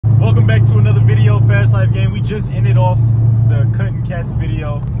welcome back to another video, Fast Life Game. We just ended off the cutting cats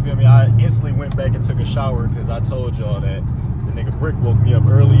video. You feel me? I instantly went back and took a shower because I told y'all that the nigga Brick woke me up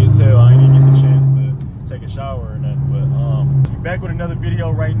early as hell. I didn't even get the chance to take a shower or nothing. But we back with another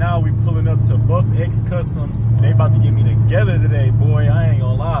video right now. We pulling up to Buff X Customs. They about to get me together today, boy. I ain't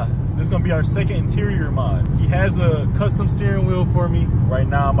gonna lie. This is gonna be our second interior mod. He has a custom steering wheel for me. Right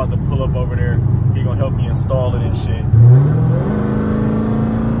now I'm about to pull up over there. He gonna help me install it and shit.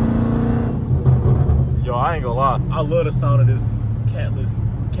 Yo, I ain't gonna lie. I love the sound of this catless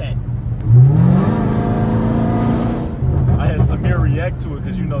cat. I had Samir react to it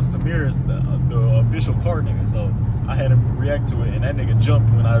because you know Samir is the official car nigga, so I had him react to it and that nigga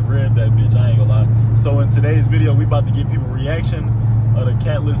jumped when I read that bitch. I ain't gonna lie. So in today's video, we about to give people reaction of the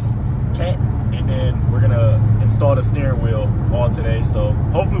catless cat, and then we're gonna install the steering wheel all today. So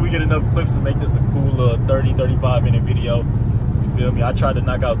hopefully we get enough clips to make this a cool 30-35 minute video. You feel me? I tried to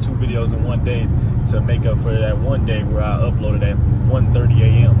knock out 2 videos in one day to make up for that one day where I uploaded at 1:30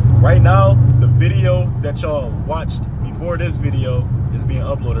 a.m. Right now, the video that y'all watched before this video is being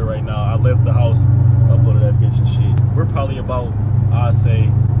uploaded right now. I left the house, uploaded that bitch and shit. We're probably about, I'd say,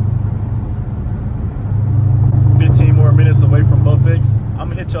 15 more minutes away from Buff X. I'm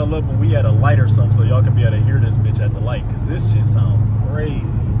gonna hit y'all up when we at a light or something so y'all can be able to hear this bitch at the light, cause this shit sound crazy.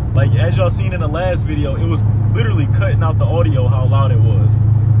 Like as y'all seen in the last video, it was literally cutting out the audio how loud it was.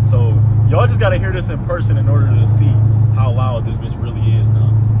 So y'all just gotta hear this in person in order to see how loud this bitch really is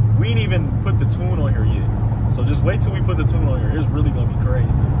now. We ain't even put the tune on here yet. So just wait till we put the tune on here. It's really gonna be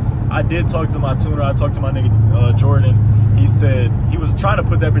crazy. I did talk to my tuner. I talked to my nigga Jordan. He said he was trying to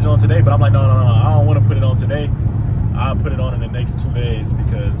put that bitch on today, but I'm like, no, I don't wanna put it on today. I'll put it on in the next 2 days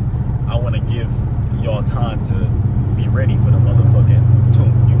because I wanna give y'all time to be ready for the motherfucking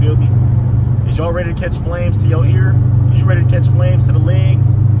tune. You feel me? Is y'all ready to catch flames to your ear? Is you ready to catch flames to the legs?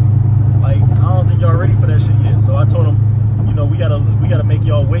 Like, I don't think y'all ready for that shit yet. So I told him, you know, we gotta make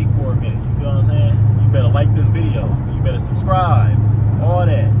y'all wait for a minute. You feel what I'm saying? You better like this video. You better subscribe. All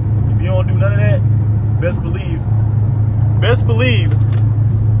that. If you don't do none of that, best believe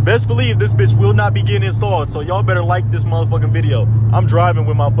this bitch will not be getting installed. So y'all better like this motherfucking video. I'm driving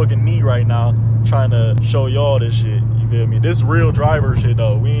with my fucking knee right now, trying to show y'all this shit. You feel me? This real driver shit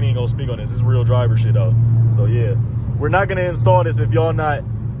though. We ain't even gonna speak on this. This is real driver shit though. So yeah, we're not gonna install this if y'all not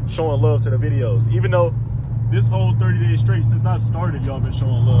showing love to the videos. Even though this whole 30 days straight since I started, y'all been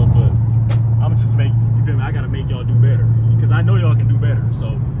showing love, but I'm just you feel me? I gotta make y'all do better because I know y'all can do better.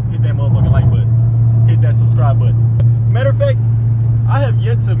 So hit that motherfucking like button, hit that subscribe button. Matter of fact, I have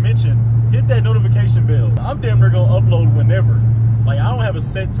yet to mention, hit that notification bell. I'm damn near gonna upload whenever. Like, I don't have a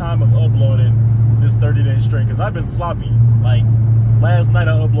set time of uploading this 30 days straight because I've been sloppy. Like, last night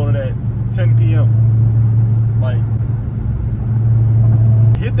I uploaded at 10 p.m. Like,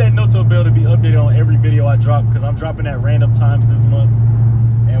 hit that noto bell to be updated on every video I drop because I'm dropping at random times this month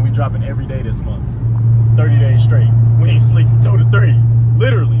and we dropping every day this month. 30 days straight. We ain't sleep from 2 to 3.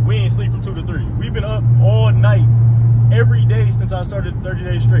 Literally, we ain't sleep from 2 to 3. We've been up all night every day since I started 30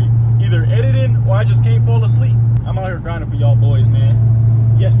 days straight. Either editing or I just can't fall asleep. I'm out here grinding for y'all boys, man.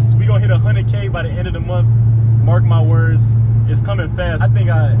 Yes, we gonna hit 100K by the end of the month. Mark my words, it's coming fast. I think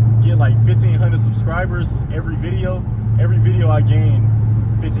I get like 1,500 subscribers every video. Every video I gain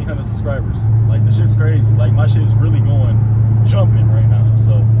 1,500 subscribers. Like, the shit's crazy. Like, my shit is really jumping right now.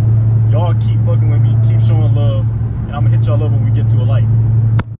 So y'all keep fucking with me, keep showing love, and I'm gonna hit y'all up when we get to a light.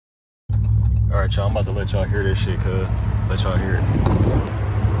 All right, y'all, I'm about to let y'all hear this shit, cuz. Let y'all hear it.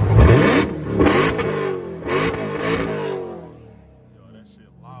 Yo, that shit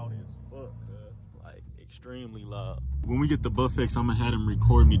loud as fuck, cuz. Like, extremely loud. When we get the Buff X, I'm gonna have them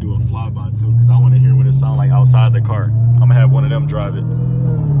record me do a flyby too, because I want to hear what it sound like outside the car. I'm gonna have one of them drive it.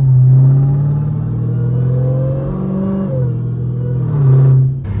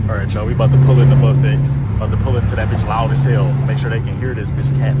 All right, y'all, we about to pull in the Buff X. About to pull into that bitch loud as hell. Make sure they can hear this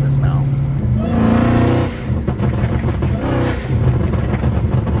bitch catless now.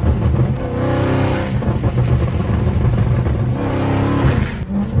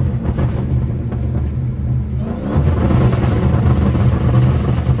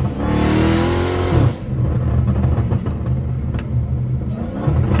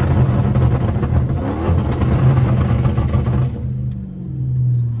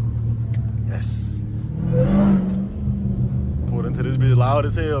 Yes. Pulled into this bitch loud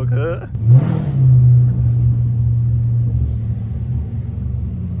as hell, cuz.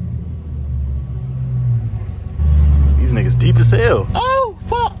 These niggas deep as hell. Oh,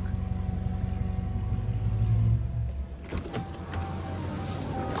 fuck.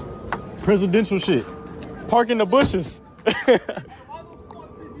 Presidential shit. Park in the bushes. How the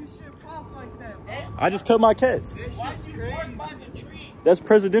fuck did you shit I just cut my cats. That's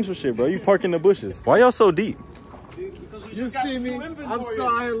presidential shit, bro. You park in the bushes. Why y'all so deep? You see me? I'm still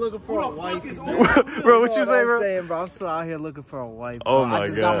out here looking for a wife. Bro, what you say, bro? I'm still out here looking for a wife. Oh my I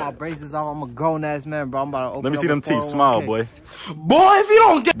just God. got my braces off. I'm a grown ass man, bro. I'm about to open. Let me see them teeth. Smile, boy. Boy, if you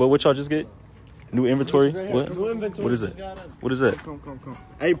don't get. But what y'all just get? New inventory? What? New inventory. What is it? What is that? Come.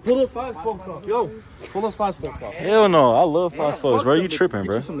 Hey, pull those 5 spokes off. Yo, pull those 5 spokes off. Hell no. I love 5 spokes, bro. You tripping,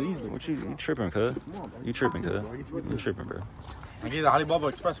 bro. What You tripping, cuz? You tripping, cuz? You tripping, bro. I need the Alibaba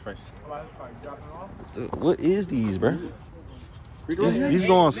Express price. Dude, what is these, bro? These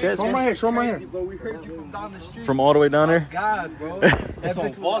go on sketch. Show them right here. Show them right here. Bro, we heard you from down the street. From all the way down there? God, bro. That's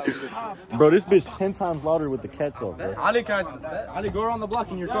on faucet. Bro, this bitch 10 times louder with the cats off, bro. Ali, go around the block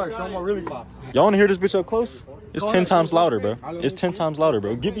in your car. Show them what really pops. Y'all want to hear this bitch up close? It's 10 times louder, bro. It's 10 times louder,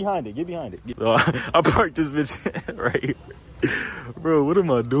 bro. Get behind it. Get behind it. I parked this bitch right here. Bro, what am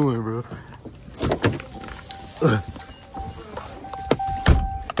I doing, bro?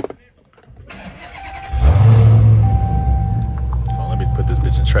 Let me put this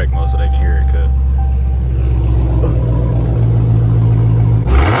bitch in track mode so they can hear it, cut.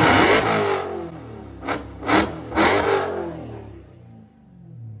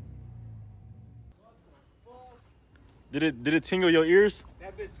 Did it tingle your ears?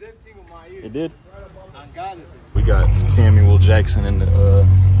 That bitch did tingle my ears. It did? I got it. We got Samuel Jackson in the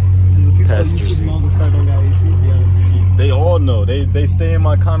passenger seat. This car don't got AC. Yeah. They all know. They stay in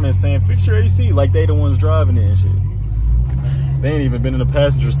my comments saying fix your AC like they the ones driving it and shit. They ain't even been in the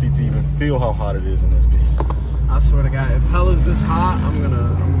passenger seat to even feel how hot it is in this bitch. I swear to God, if hell is this hot, I'm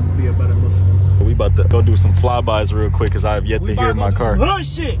gonna be a better Muslim. We about to go do some flybys real quick because I have yet to hear my car. Hood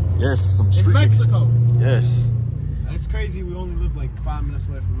shit. Yes, some street. In Mexico. Yes. It's crazy. We only live like 5 minutes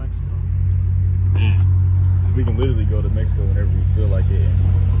away from Mexico. We can literally go to Mexico whenever we feel like it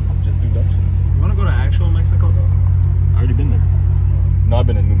and just do dumb shit. You wanna go to actual Mexico though? I already been there. No, I've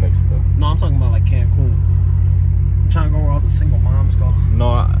been in New Mexico. No, I'm talking about like Cancun. I'm trying to go where all the single moms go. No,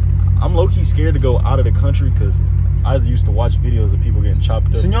 I'm low-key scared to go out of the country because I used to watch videos of people getting chopped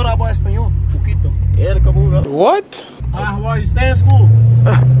up. Señor habla español, poquito. Yeah, a couple of What? How are you? Stay in school.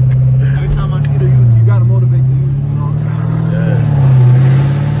 Every time I see the youth, you gotta motivate the youth. You know what I'm saying? Yes.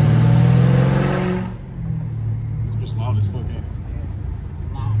 This bitch loud as fuck, ain't it?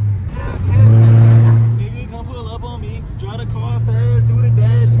 Nigga, come pull up on me. Drive the car fast, do the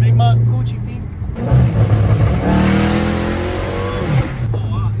dash, make my Gucci pink. Oh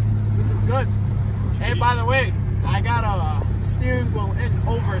wow, this is good. Hey, by the way, I got a steering wheel in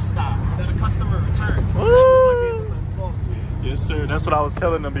overstock that a customer returned. Yes, sir. That's what I was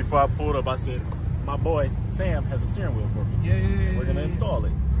telling them before I pulled up. I said, my boy Sam has a steering wheel for me. Yeah. We're gonna install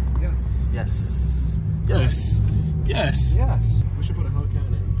it. Yes. Yes. Yes. Yes. Yes. We should put a Hellcat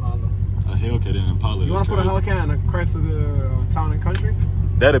in Impala. A Hellcat in Impala. You want to put a Hellcat in a Chrysler Town and Country?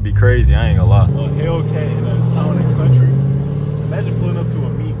 That'd be crazy. I ain't gonna lie. A Hellcat in a Town and Country. Imagine pulling up to a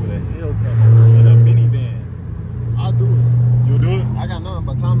meet with a Hellcat in a minivan. I'll do it. You'll do it? I got nothing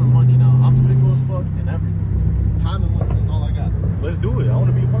but time and money now. I'm single as fuck and everything. Time and money, that's all I got. Let's do it. I want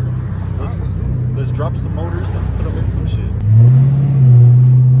to be a part of it. Let's do it. Let's drop some motors and put them in some shit.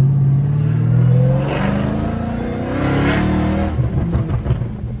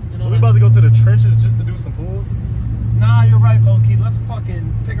 So we about to go to the trenches just to do some pulls? Nah, you're right, low-key. Let's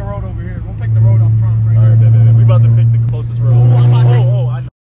fucking pick a road over here. We'll pick the road up front right Alright, now. man. We about to pick the closest road. Oh, I'm about to take... I know.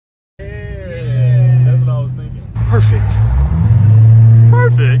 Yeah. That's what I was thinking. Perfect.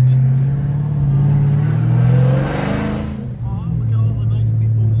 Perfect.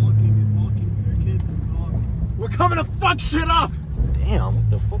 We're coming to fuck shit up! Damn, what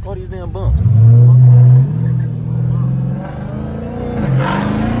the fuck are these damn bumps?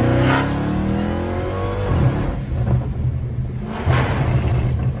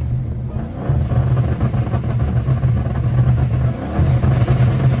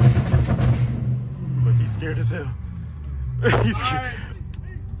 Look, he's scared as hell. He's scared.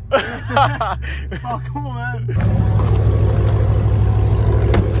 Right. It's all cool, man.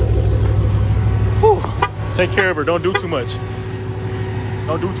 Whew. Take care of her. Don't do too much.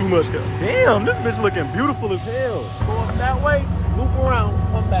 Don't do too much. Damn, this bitch looking beautiful as hell. Go up that way, loop around,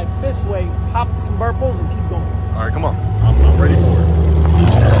 come back this way, pop some burples, and keep going. All right, come on. I'm ready for it.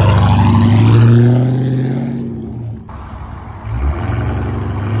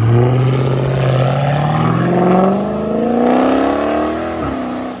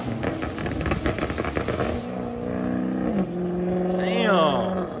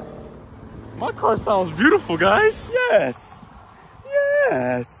 My car sounds beautiful, guys. Yes.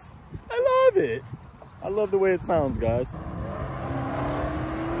 Yes. I love it. I. I love the way it sounds, guys.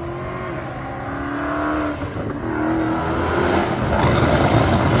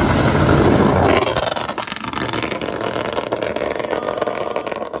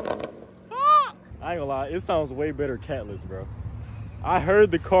 This sounds way better catless, bro. I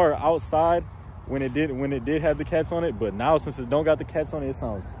heard the car outside when it did have the cats on it, but now since it don't got the cats on it, it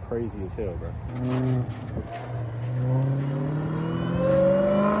sounds crazy as hell, bro.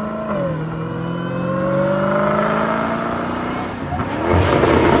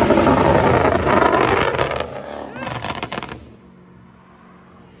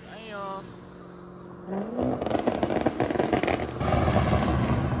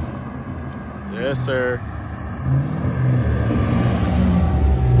 Yes, sir.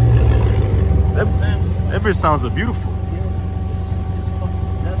 That bitch sounds beautiful. Yeah, it's fucking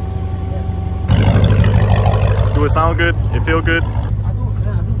fantastic. Do it sound good? It feel good? I do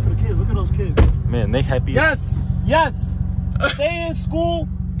it for the kids. Look at those kids. Man, they happy. Yes, yes. Stay in school.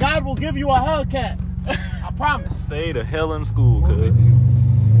 God will give you a Hellcat. I promise. Stay the hell in school, cuz.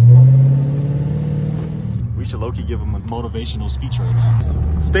 We should low-key give them a motivational speech right now.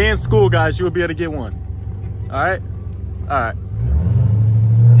 Stay in school, guys. You will be able to get one. All right? All right.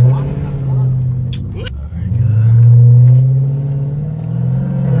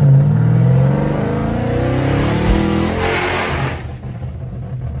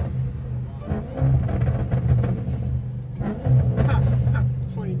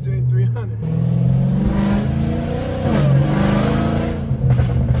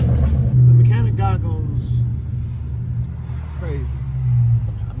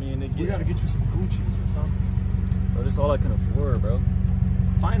 We gotta get you some Gucci's or something. Bro, that's all I can afford, bro.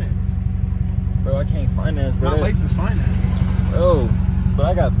 Finance. Bro, I can't finance, bro. My life is finance. Bro, but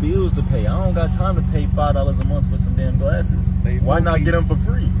I got bills to pay. I don't got time to pay $5 a month for some damn glasses. Why not get them for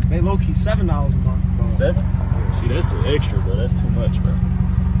free? They low-key $7 a month. Bro. 7? Yeah. See, that's extra, bro. That's too much, bro.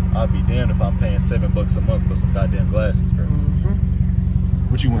 I'd be damned if I'm paying $7 a month for some goddamn glasses, bro.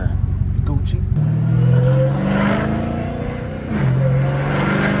 Mm-hmm. What you wearing? Gucci.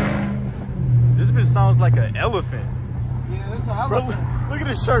 This bitch sounds like an elephant. Yeah, that's an elephant. Bro, look at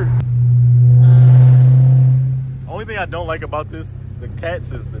his shirt. Only thing I don't like about this, the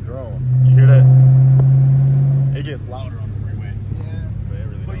cats, is the drone. You hear that? It gets louder on the freeway. Yeah.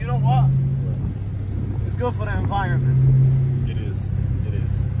 But you know what? It's good for the environment. It is. It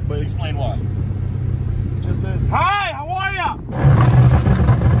is. But explain why. Just this. Hi, how are ya?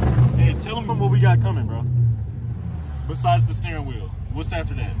 Hey, tell them what we got coming, bro. Besides the steering wheel. What's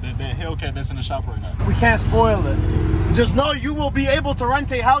after that? That Hellcat that's in the shop right now. We can't spoil it. Just know you will be able to rent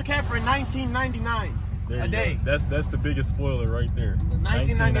a Hellcat for $19.99 a day. That's the biggest spoiler right there.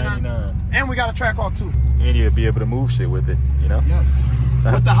 $19.99. And we got a track hawk too. And you'll be able to move shit with it, you know? Yes.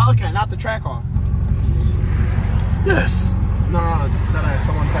 With the Hellcat, not the track hawk. Yes. No. That I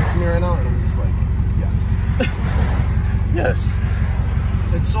someone texting me right now and I'm just like, yes. Yes.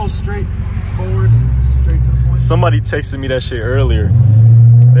 It's so straightforward and straight to the point. Somebody texted me that shit earlier.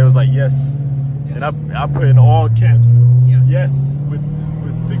 They was like, yes. And I put in all caps. Yes. Yes, with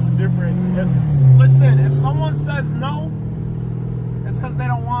 6 different S's. Listen, if someone says no, it's because they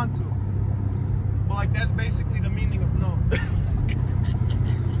don't want to. But like, that's basically the meaning of no.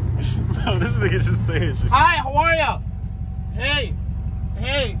 Bro, this nigga just saying shit. Hi, how are ya? Hey.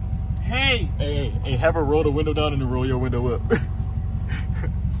 Hey, have her roll the window down and then roll your window up.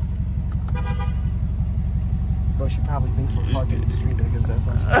 Bro, she probably thinks we're fucking street niggas, that's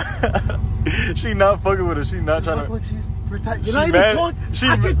why she not fucking with her. She not trying to. Like she's protecting. You're She not even mad. talking. She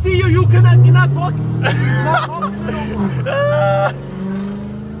I ma- can see you. You're not talking. She's not talking no more.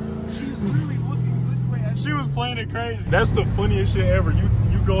 She's really looking this way. She was playing it crazy. That's the funniest shit ever. You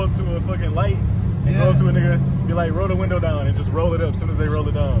go up to a fucking light and go up to a nigga, be like, roll the window down and just roll it up as soon as they roll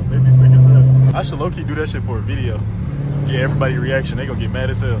it down. They be sick as hell. I should low-key do that shit for a video. Get everybody reaction. They gonna get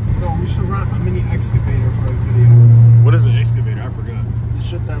mad as hell. No, we should run a mini excavator for a video. What is an excavator? I forgot. The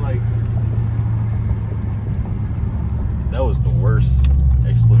shit that like. That was the worst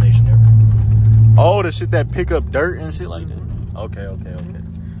explanation ever. Oh, the shit that pick up dirt and shit like that? Okay.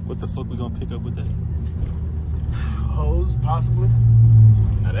 What the fuck we gonna pick up with that? Hose, possibly.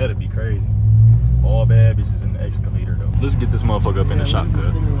 Now that'd be crazy. All bad bitches in the excavator though. Let's get this motherfucker up in the shop, cuz.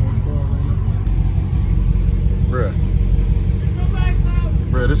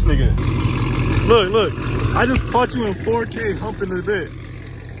 Bruh, this nigga. Look. I just caught you in 4K humping the bit.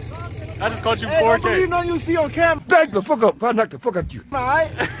 I just caught you in 4K. You know you see on camera. Back the fuck up. I'll knock the fuck out of you.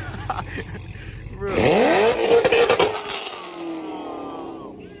 Alright.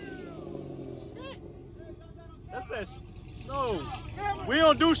 That's that. No. We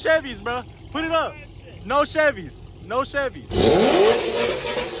don't do Chevys, bro. Put it up. No Chevys. No Chevys.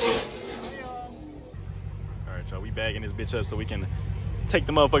 Alright, y'all. We bagging this bitch up so we can take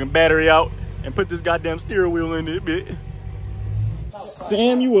the motherfucking battery out and put this goddamn steering wheel in it, bit.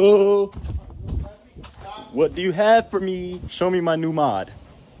 Samuel. What do you have for me? Show me my new mod.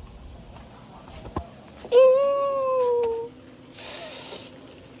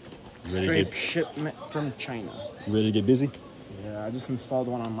 Ready to get shipment from China. You ready to get busy? Yeah, I just installed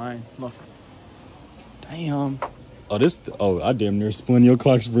one on mine. Look. Damn. Oh, I damn near spun your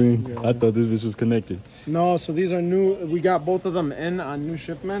clock spring. Yeah. I thought this bitch was connected. No, so these are new. We got both of them in on new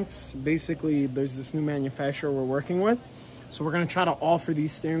shipments. Basically, there's this new manufacturer we're working with. So we're going to try to offer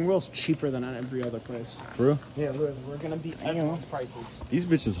these steering wheels cheaper than at every other place. For real? Yeah, we're going to beat everyone's prices. These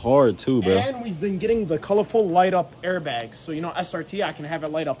bitches hard too, bro. And we've been getting the colorful light up airbags. So, you know, SRT, I can have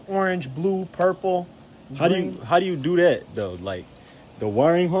it light up orange, blue, purple, green. How do you do that though? Like the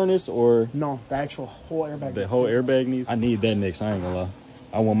wiring harness or? No, the actual whole airbag. The whole airbag needs? I need that next, I ain't gonna lie.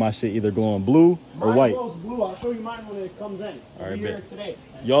 I want my shit either glowing blue or white. Mine glows blue. I'll show you mine when it comes in. All right, bet. Today.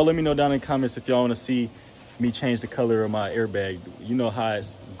 Y'all let me know down in the comments if y'all want to see me change the color of my airbag. You know how it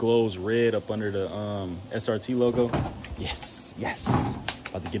glows red up under the SRT logo? Yes, yes.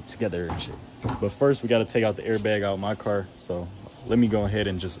 About to get together and shit. But first we got to take out the airbag out of my car. So let me go ahead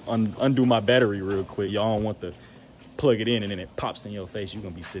and just undo my battery real quick. Y'all don't want to plug it in and then it pops in your face. You're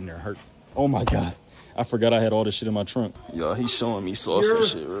gonna be sitting there hurt. Oh my God, I forgot I had all this shit in my trunk. Y'all, he's showing me sauce and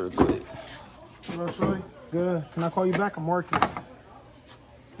shit real quick. Good. Can I call you back? I'm working. All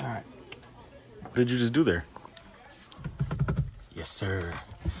right. What did you just do there? Yes, sir.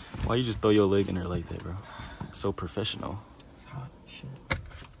 Why you just throw your leg in there like that, bro? So professional. It's hot shit.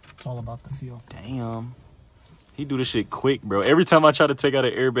 It's all about the feel. Damn. He do this shit quick, bro. Every time I try to take out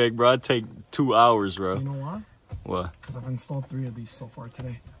an airbag, bro, I take 2 hours, bro. You know why? What? Because I've installed 3 of these so far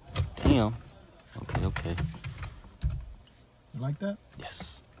today. Damn. Okay. You like that?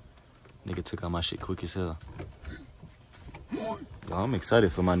 Yes. Nigga took out my shit quick as hell. Yo, I'm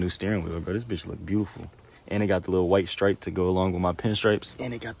excited for my new steering wheel, bro. This bitch look beautiful. And it got the little white stripe to go along with my pinstripes.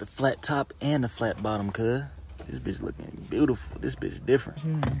 And it got the flat top and the flat bottom, cuz. This bitch looking beautiful. This bitch different.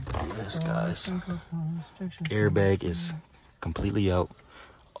 Yes, guys. Airbag is completely out.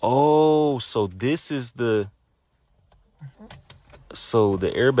 Oh, so this is the... So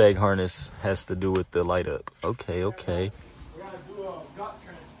the airbag harness has to do with the light up. Okay. We gotta do a gut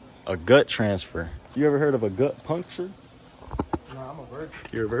transfer. A gut transfer. You ever heard of a gut puncture? No, I'm a virgin.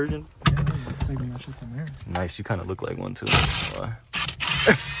 You're a virgin? Yeah, I'm taking my shit from there. Nice, you kind of look like one too.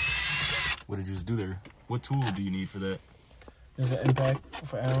 What did you just do there? What tool do you need for that? There's an impact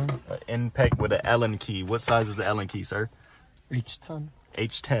for Allen. An impact with an Allen key. What size is the Allen key, sir? H10.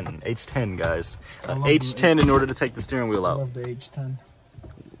 H10, guys. H10 in order to take the steering wheel out. I love the H10.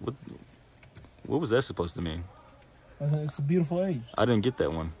 What was that supposed to mean? It's a beautiful age. I didn't get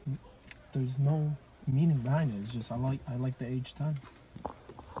that one. There's no meaning behind it. It's just I like the H10.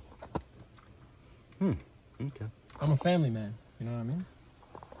 Okay. I'm a family man. You know what I mean?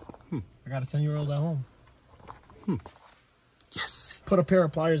 I got a 10-year-old at home. Yes. Put a pair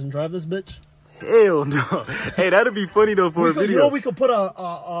of pliers and drive this bitch. Hell no. Hey, that'd be funny though for a video. You know, we could put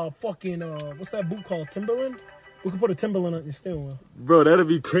a fucking what's that boot called? Timberland. We could put a Timberland on your steering wheel. Bro, that'd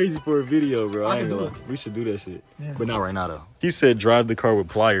be crazy for a video, bro. I can do it. We should do that shit. Yeah. But not right now though. He said drive the car with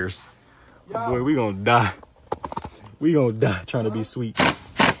pliers. Yo. Boy, we gonna die. We gonna die trying to be sweet.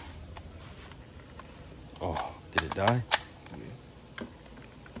 Oh, did it die?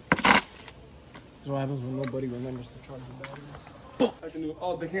 That's what happens when nobody remembers to charge the batteries.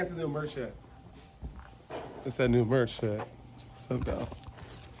 Oh, they can't see the new merch yet. It's that new merch yet. What's up, Val?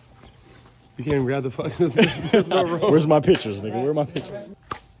 You can't even grab the fucking. There's no room. Where's my pictures, nigga? Where are my pictures?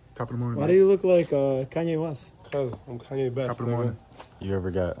 Top of the morning. Why do you look like Kanye West? Cause I'm Kanye best. Top of the morning. You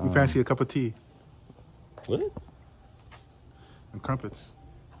ever got... We fancy a cup of tea What? and crumpets.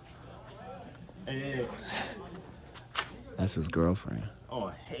 Hey. That's his girlfriend. Oh,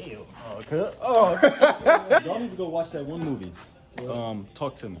 hell. Oh, y'all need to go watch that one movie.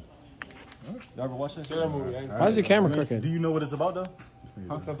 Talk to Me. Y'all ever watch that? Sure movie. Why is your camera Do crooked? you know what it's about, though?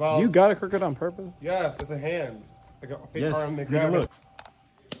 It's about. You got it crooked on purpose? Yes, it's a hand. Like a fake Yes. arm. They Nigga, grab it. look.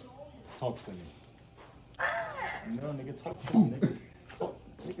 Talk to me. No, nigga, talk to me, nigga.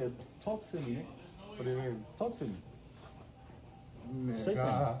 Talk to me, nigga. What do you mean? Talk to me. Man, Say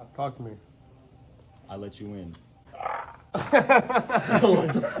something. Talk to me. I let you in.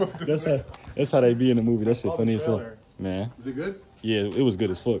 That's how they be in the movie. That shit funny as fuck. Man. Is it good? Yeah, it was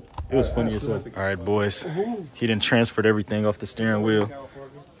good as fuck. It was funny as fuck. All right, boys. He done transferred everything off the steering wheel.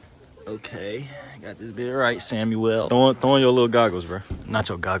 Okay, got this bit right, Samuel. Throwing your little goggles, bro. Not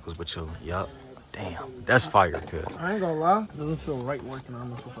your goggles, but your, yup. Damn, that's fire, cuz. I ain't gonna lie. It doesn't feel right working on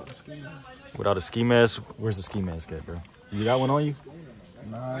this without a ski mask. Without a ski mask, where's the ski mask at, bro? You got one on you?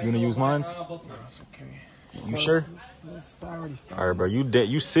 Nah, You gonna use mine? it's okay. You sure? I already started. All right, bro.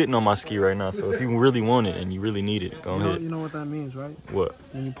 You sitting on my ski right now. So if you really want it and you really need it, go ahead. You know what that means, right? What?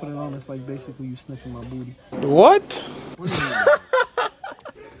 When you put it on, it's like basically you sniffing my booty. What?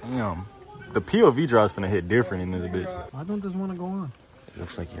 Damn. The POV drive's finna hit different in this bitch. Why don't this want to go on? It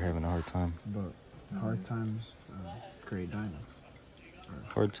looks like you're having a hard time. But hard times create diamonds.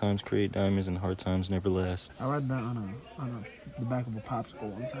 Hard times create diamonds and hard times never last. I read that on the back of a popsicle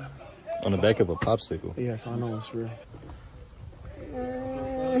one time. On the back of a popsicle? Yeah, so I know it's real.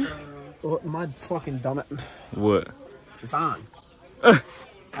 My fucking dumb. What? It's on.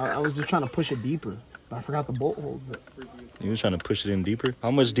 I was just trying to push it deeper, but I forgot the bolt hold. You were trying to push it in deeper? How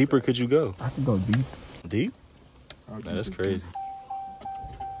much deeper could you go? I can go deep. Deep? Man, that's crazy.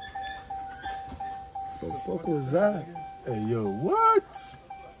 The fuck was that? Hey, yo, what?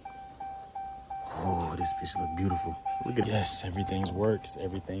 Oh, this bitch look beautiful. Look at yes, everything works.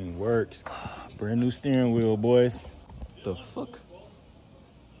 Everything works. Brand new steering wheel, boys. The fuck?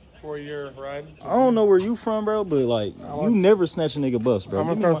 4-year ride. I don't know where you from, bro, but like you never snatch a nigga bus, bro. I'm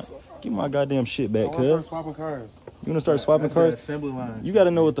gonna start. Give my goddamn shit back, I wanna start cuz. swapping cars. You wanna start swapping cars? Assembly line. You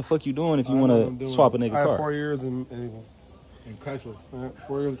gotta know what the fuck you doing if you wanna swap a nigga I have car. 4 years in Chrysler.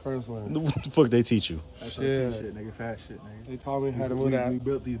 4 years of Chrysler. What the fuck they teach you? That's Shit. shit, nigga. Fast shit, nigga. They taught me how to move We that.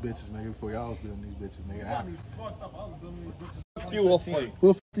 built these bitches, nigga, before y'all was building these bitches, nigga. You will fight.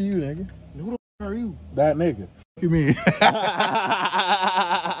 Who the f you, nigga? Who the f are you? That nigga. What you mean? You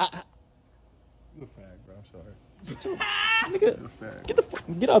a fag, bro. I'm sorry. Nigga, You a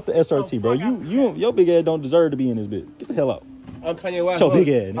fag. get out the SRT, bro. Your big ass don't deserve to be in this bitch. Get the hell out. I'm Kanye West. Your big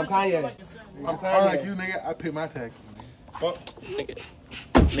ass. I'm Kanye. I'm Kanye. I like you, nigga. I pay my taxes.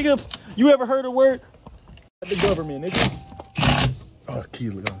 Nigga, you ever heard a word? The government, nigga. Oh,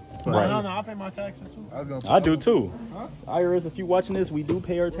 Keely. Right. No, I pay my taxes too. I do too. Huh? IRS, if you watching this, we do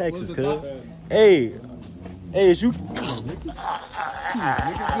pay our taxes, cuz. Hey, is you? You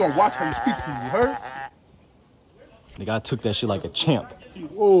gonna watch how you speak to me, you heard? Nigga, I took that shit like a champ.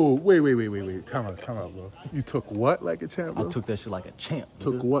 Oh, wait. Time out, bro. You took what like a champ, bro? I took that shit like a champ.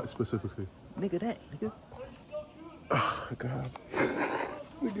 Took nigga. what specifically? Nigga, that nigga. Oh, God.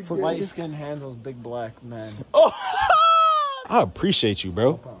 Light skin handles big black man. I appreciate you,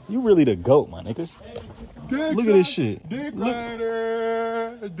 bro. You really the GOAT, my niggas. Look at this shit. Dick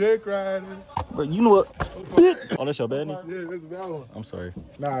rider. Bro, you know what? Oh, that's your bad nigga? Yeah, that's a bad one. I'm sorry.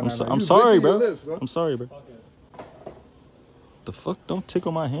 Nah. I'm You sorry, licking your bro. lips, bro. I'm sorry, bro. The fuck? Don't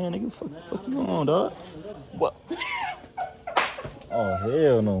tickle my hand, nigga. Fuck you on, dog. What? Oh,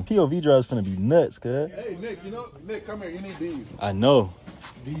 hell no. POV drive's finna be nuts, cuz. Hey, Nick, Nick, come here. You need these. I know.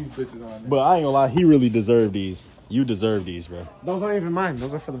 These bitches on there. But I ain't gonna lie, he really deserved these. You deserve these, bro. Those aren't even mine.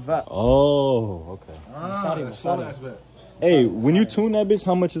 Those are for the vet. Oh, okay. That's so nice, man. Hey, when you tune that bitch,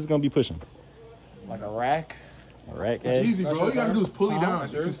 how much is it gonna be pushing? Like a rack. A rack, It's hey? easy, bro. All you gotta do is pulley down.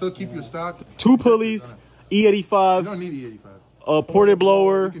 You can still keep your stock. 2 pulleys, You E85s, don't need E85. a ported You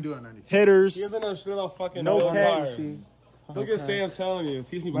blower, can do it on 90. headers. You're gonna shit off fucking No old cats. cars. Look at Sam telling you.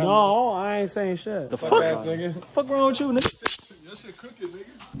 Teach me about No, I ain't saying shit. The fuck fuck? ass nigga. Fuck wrong with you, nigga? Your shit crooked,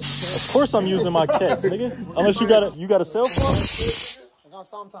 nigga. Of course I'm using my cats, nigga. Unless you got a cell phone? I got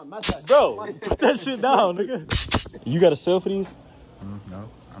sometimes message. Bro, put that shit down, nigga. You got a cell for these? No.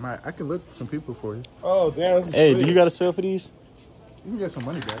 I can look some people for you. Oh, damn. Hey, do you got a sell for these? You can get some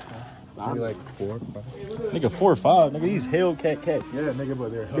money back, man. Maybe like 4 or 5. Nigga, 4 or 5. Nigga, these Hellcat cats. Yeah, nigga,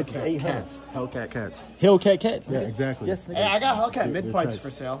 but they're Bitch, Hellcat 800. cats. Hellcat cats. Hellcat cats? Yeah, nigga. exactly. Yes, Hey, nigga. I got Hellcat mid they're pipes tight.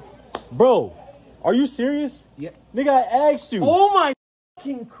 for sale. Bro, are you serious? Yeah. Nigga, I asked you. Oh my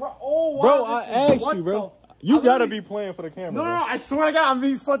fucking Christ. Oh, wow. Bro, this I is- asked what you, bro. the- You I gotta literally- be playing for the camera. No, bro. I swear to God, I'm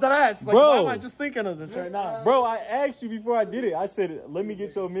being so dead ass. Like, Bro. why am I just thinking of this right now? Bro, I asked you before I did it. I said, let me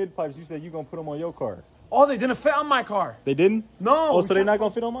get your mid pipes. You said you gonna put them on your car. Oh, they didn't fit on my car. They didn't? No. Oh, we so they're can't- not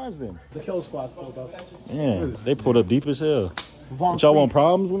gonna fit on mine then? The kill squad pulled up. Yeah, they pulled up deep as hell. Von But y'all want Cleef.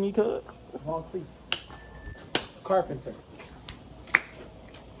 problems with me, cuz? Von Cleef. Carpenter.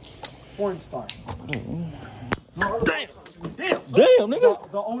 Porn star. Damn,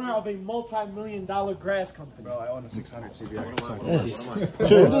 nigga. The owner of a multi-million-dollar grass company. Bro, I own a 600 CBR.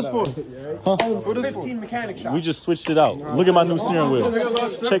 What is for? Owns 15 mechanic shops. We just switched it out. Look at my new steering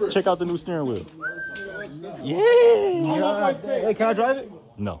wheel. Check out the new steering wheel. Yeah. Hey, can I drive it?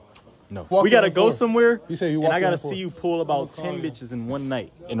 No. Walk We gotta on the go floor. somewhere, He said you and walk I on gotta the floor. see you pull about 10 bitches in one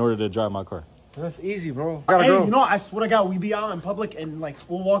night in order to drive my car. That's easy, bro. Hey, you know, I swear to God, we be out in public and like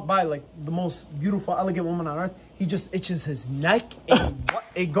we'll walk by like the most beautiful, elegant woman on earth. He just itches his neck and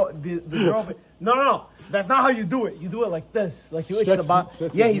the girl. No, that's not how you do it. You do it like this, like you itch the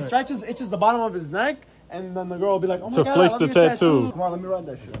bottom. Yeah, he itches the bottom of his neck, and then the girl will be like, "Oh my To God, flex I love the your tattoo. Come on, let me run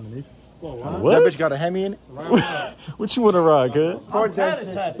that shit underneath. What? That bitch got a Hemi in it? What you want to ride, cuz? I'm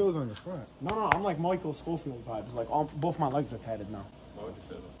tatted. Feels on the front. No, I'm like Michael Schofield vibes. Like both my legs are tatted now.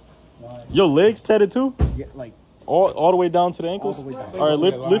 Your legs tatted too? Yeah, like All the way down to the ankles? All the way down. All right,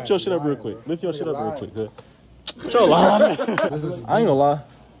 lift your shit up real quick. Lift your shit up real quick. Cuz. Your line. I ain't gonna lie.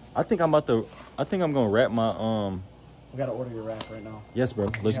 I think I'm gonna wrap my we gotta order your wrap right now. Yes, bro.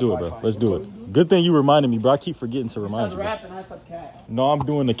 Let's do it, bro. Let's do it. Good thing you reminded me, bro. I keep forgetting to remind you. Bro. Wrap and I said cat. No, I'm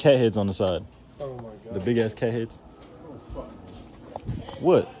doing the cat heads on the side. Oh my god. The big ass cat heads.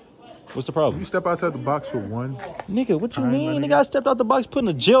 What? What's the problem? You step outside the box for one. Nigga, what you Alright, mean? my Nigga, I stepped out the box putting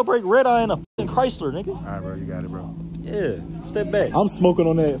a jailbreak red eye in a fucking Chrysler, nigga. All right, bro. You got it, bro. Yeah, step back. I'm smoking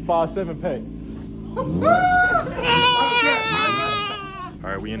on that 5-7 pack. All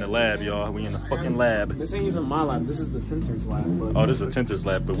right, we in the lab, y'all. We in the fucking lab. This ain't even my lab. This is the tinter's lab. But Oh, this is a tinter's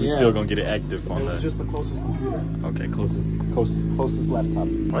lab, but we still gonna get it active on it was that. just the closest computer. Okay, closest laptop.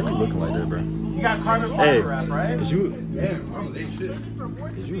 Why you looking like that, bro? You got carbon Hey, fiber wrap, right? is you Damn, I'm late shit.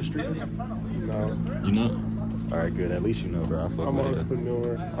 is you a streamer? No, You know? All right, good. At least you know, bro. I fuck I'm an with it.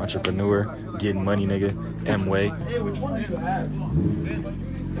 entrepreneur. Entrepreneur, getting money, nigga. M-way. Hey, which one do you have?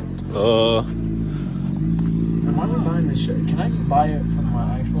 Am I really buying this shit? Can I just buy it from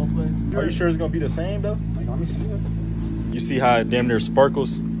my actual place? Are you sure it's gonna be the same though? Like, let me see it. You see how it damn near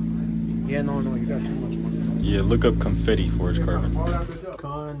sparkles? Yeah, no, you got too much money. Yeah, look up confetti forged carbon.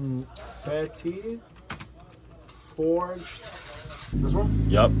 Confetti forged. This one?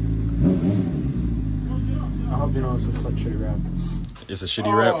 Yup. I hope you know this is such shitty wrap. It's a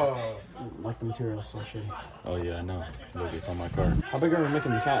shitty wrap. Like the material is so shitty. Oh yeah, I know. Look, it's on my car. How big are we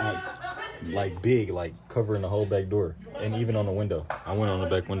making the cat heads? Like big, like covering the whole back door, and even on the window. I went on the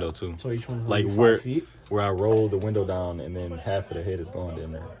back window too. So each one's Like like 5 feet? where I roll the window down, and then half of the head is going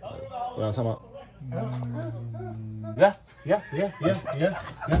down there. Like, you know what I'm talking about? Yeah.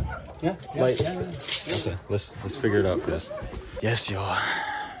 Like, okay, let's figure it out, cuz. Yes, y'all.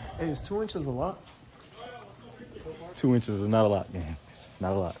 Hey, is 2 inches a lot? 2 inches is not a lot, man. It's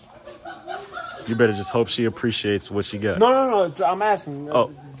not a lot. You better just hope she appreciates what she got. No. I'm asking.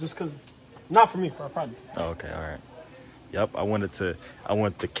 Oh. Just because. Not for me, for a friend. Oh, okay, all right. Yep, I want the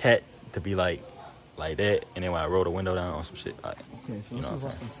cat to be like that, and then when I roll the window down on some shit. Okay, so this is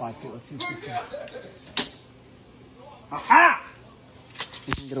less than 5 feet. Let's see if this is. Aha!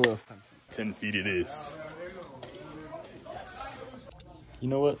 You can get away with 10 feet. 10 feet it is. Yes. You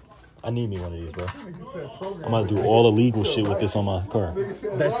know what? I need me one of these, bro. I'm gonna do all the legal shit with this on my car.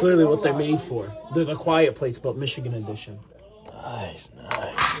 That's literally what they're made for. They're the quiet plates, but Michigan edition. Nice.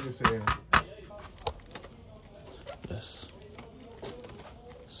 Yes.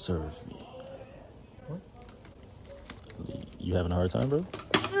 Serve me. What? You having a hard time, bro?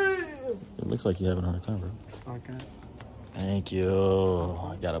 It looks like you're having a hard time, bro. Okay. Thank you.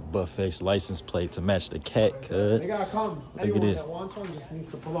 I got a Buffex license plate to match the cat, cuz. They gotta come. Look at Anyone this. that wants one just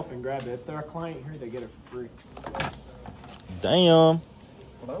needs to pull up and grab it. If they're a client here, they get it for free. Damn. Well,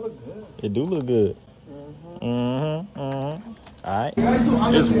 that look good. It do look good. Alright.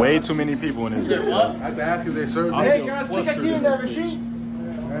 There's way too many people in this video. I had to ask if they served me. Hey, can I stick a key in that machine?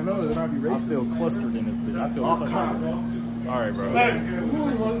 I know they're not be I racist. feel clustered in this bitch. I feel clustered. All right, bro.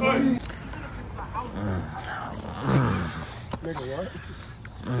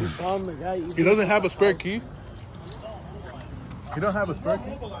 He doesn't have a spare key. You don't have a spare key?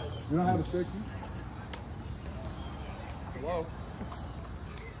 You don't have a spare key? Hello?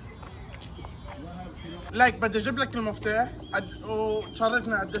 لك بدي اجيب لك المفتاح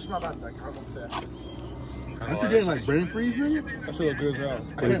وتشاركنا قديش ما بدك على المفتاح. Aren't you getting like brain freeze, nigga? That shit look good as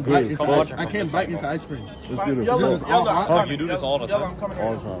hell. I can't bite into ice cream. Let's do this. You do this all the time.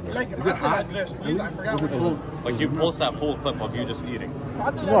 All the time, bro. Is it hot? Is it cold? Like you post that full clip of you just eating.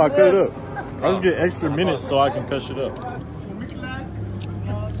 No, I cut it up. I just get extra minutes so I can cut shit up.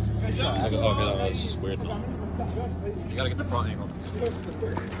 Okay, that's just weird. You gotta get the front angle.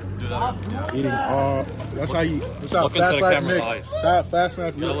 Do that. Eating that's how you. That's how Look into fast the life camera's Nick. eyes. Fast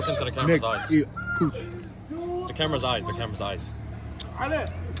life You gotta look into the camera's Nick. eyes. Eat cooch. The camera's eyes. The camera's eyes.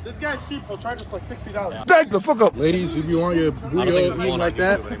 This guy's cheap. He'll charge us like $60. Back the fuck up, ladies. If you want your I don't think burrito it's eating on like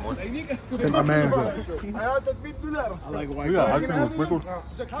that, YouTube anymore. then my man's up. I like white. We got ice cream with sprinkles.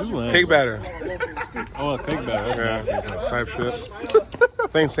 This one. Cake batter. Oh, cake batter. Yeah, type shit.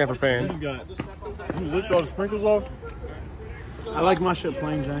 Thanks, Sam, for paying. You licked all the sprinkles off? I like my shit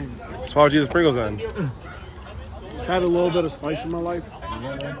plain Jane. So why'd you use the sprinkles on? Had a little bit of spice in my life.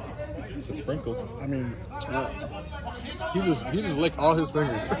 It's a sprinkle. I mean, He just licked all his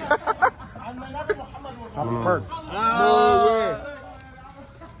fingers. perk.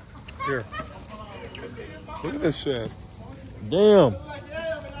 Here. Look at this shit. Damn.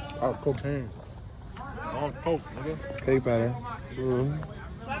 Oh, cocaine. On coke, nigga. Cake batter.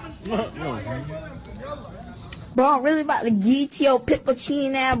 Bro, I'm really about to get your pickle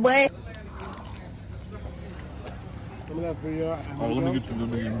chin now, boy. Oh, let me get you.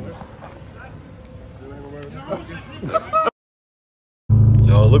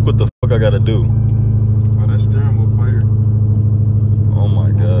 Yo, look what the fuck I gotta do. Oh, that steering wheel fire. Oh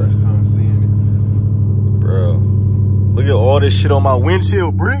my god. First time seeing it. Bro. Look at all this shit on my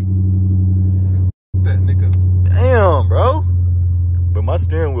windshield, brick. That nigga. Damn, bro. But my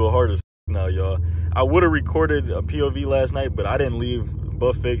steering wheel hard as now, y'all. I would have recorded a POV last night, but I didn't leave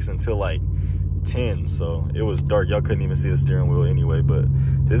Buffix until like 10, so it was dark. Y'all couldn't even see the steering wheel anyway, but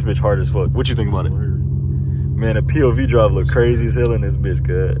this bitch hard as fuck. What you think about it? Man, the POV drive look crazy as hell in this bitch,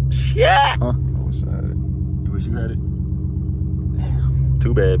 good. Shit! Huh? I wish I had it. You wish you had it? Damn.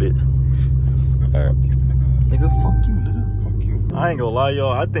 Too bad, bitch. Alright. Nigga, fuck you, nigga. Fuck you. I ain't gonna lie,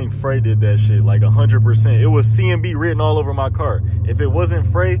 y'all. I think Frey did that shit like 100%. It was CMB written all over my car. If it wasn't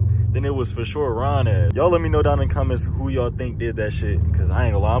Frey, then it was for sure Ron ass. Y'all let me know down in the comments who y'all think did that shit. Cause I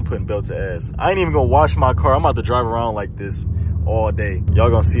ain't gonna lie, I'm putting belt to ass. I ain't even gonna wash my car. I'm about to drive around like this all day. Y'all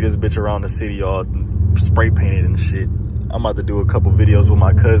gonna see this bitch around the city, y'all spray painted and shit. I'm about to do a couple videos with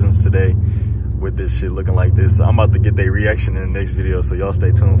my cousins today with this shit looking like this. I'm about to get their reaction in the next video, so y'all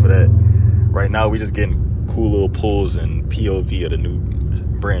stay tuned for that. Right now, we just getting cool little pulls and POV of the new,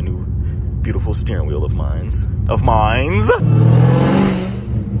 brand new, beautiful steering wheel of mines.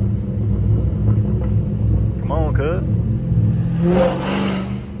 Come on, cuz.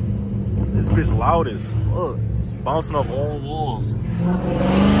 This bitch loud as fuck. It's bouncing off all walls.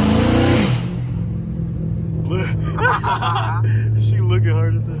 Look. She looking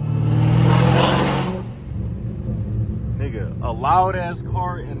hard as hell. Nigga, a loud ass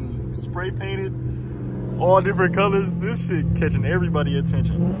car and spray painted, all different colors. This shit catching everybody's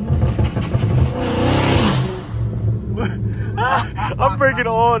attention. I'm breaking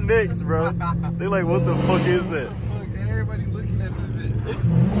all necks, bro. They like, what the fuck is that? Look, everybody looking at this bitch.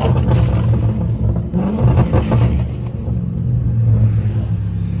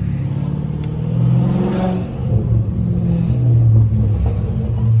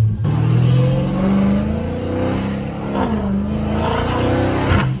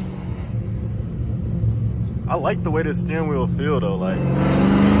 I like the way the steering wheel feel though, like.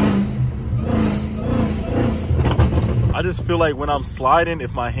 I just feel like when I'm sliding,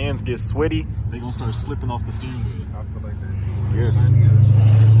 if my hands get sweaty, they gonna start slipping off the steering wheel. I feel like that too. Yes.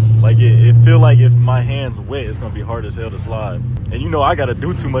 Like it feel like if my hand's wet, it's gonna be hard as hell to slide. And you know I gotta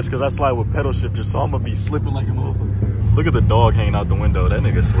do too much because I slide with pedal shifters, so I'm gonna be slipping like a motherfucker. Look at the dog hanging out the window. That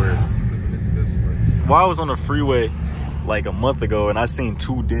nigga swear. While I was on the freeway like a month ago and I seen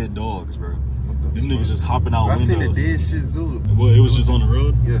 2 dead dogs, bro. Them niggas just hopping out windows. I seen a dead Shih Tzu. Well, it was just on the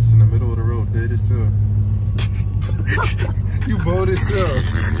road? Yes, in the middle of the road, dead as hell. You bold as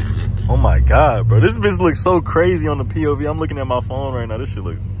hell. Oh my god, bro. This bitch looks so crazy on the POV. I'm looking at my phone right now. This shit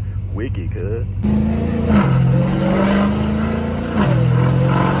look wicked, cuz.